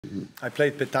I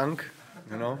played petanque,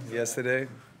 yesterday.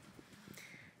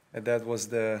 And that was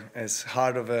as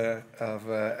hard of a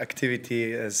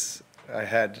activity as I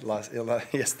had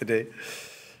yesterday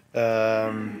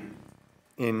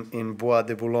in Bois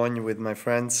de Boulogne with my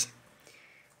friends.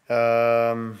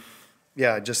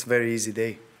 Yeah, just very easy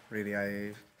day. Really,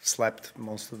 I slept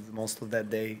most of that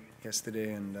day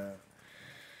yesterday and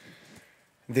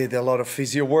did a lot of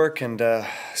physio work and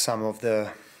some of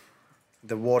the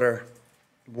water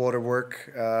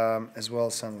work as well.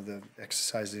 Some of the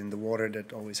exercises in the water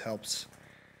that always helps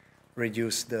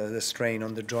reduce the strain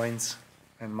on the joints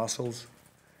and muscles.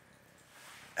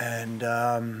 And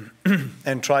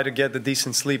and try to get the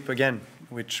decent sleep again,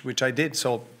 which I did.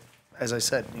 So, as I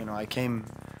said, I came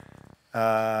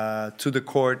to the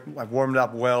court. I warmed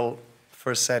up well.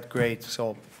 First set, great.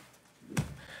 So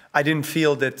I didn't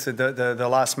feel that the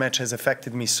last match has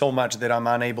affected me so much that I'm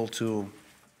unable to,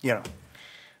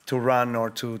 to run or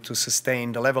to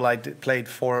sustain the level. I played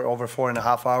for over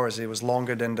 4.5 hours. It was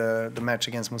longer than the match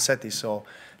against Musetti. So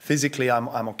physically,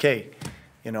 I'm okay.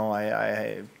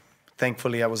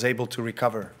 Thankfully I was able to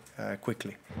recover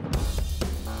quickly.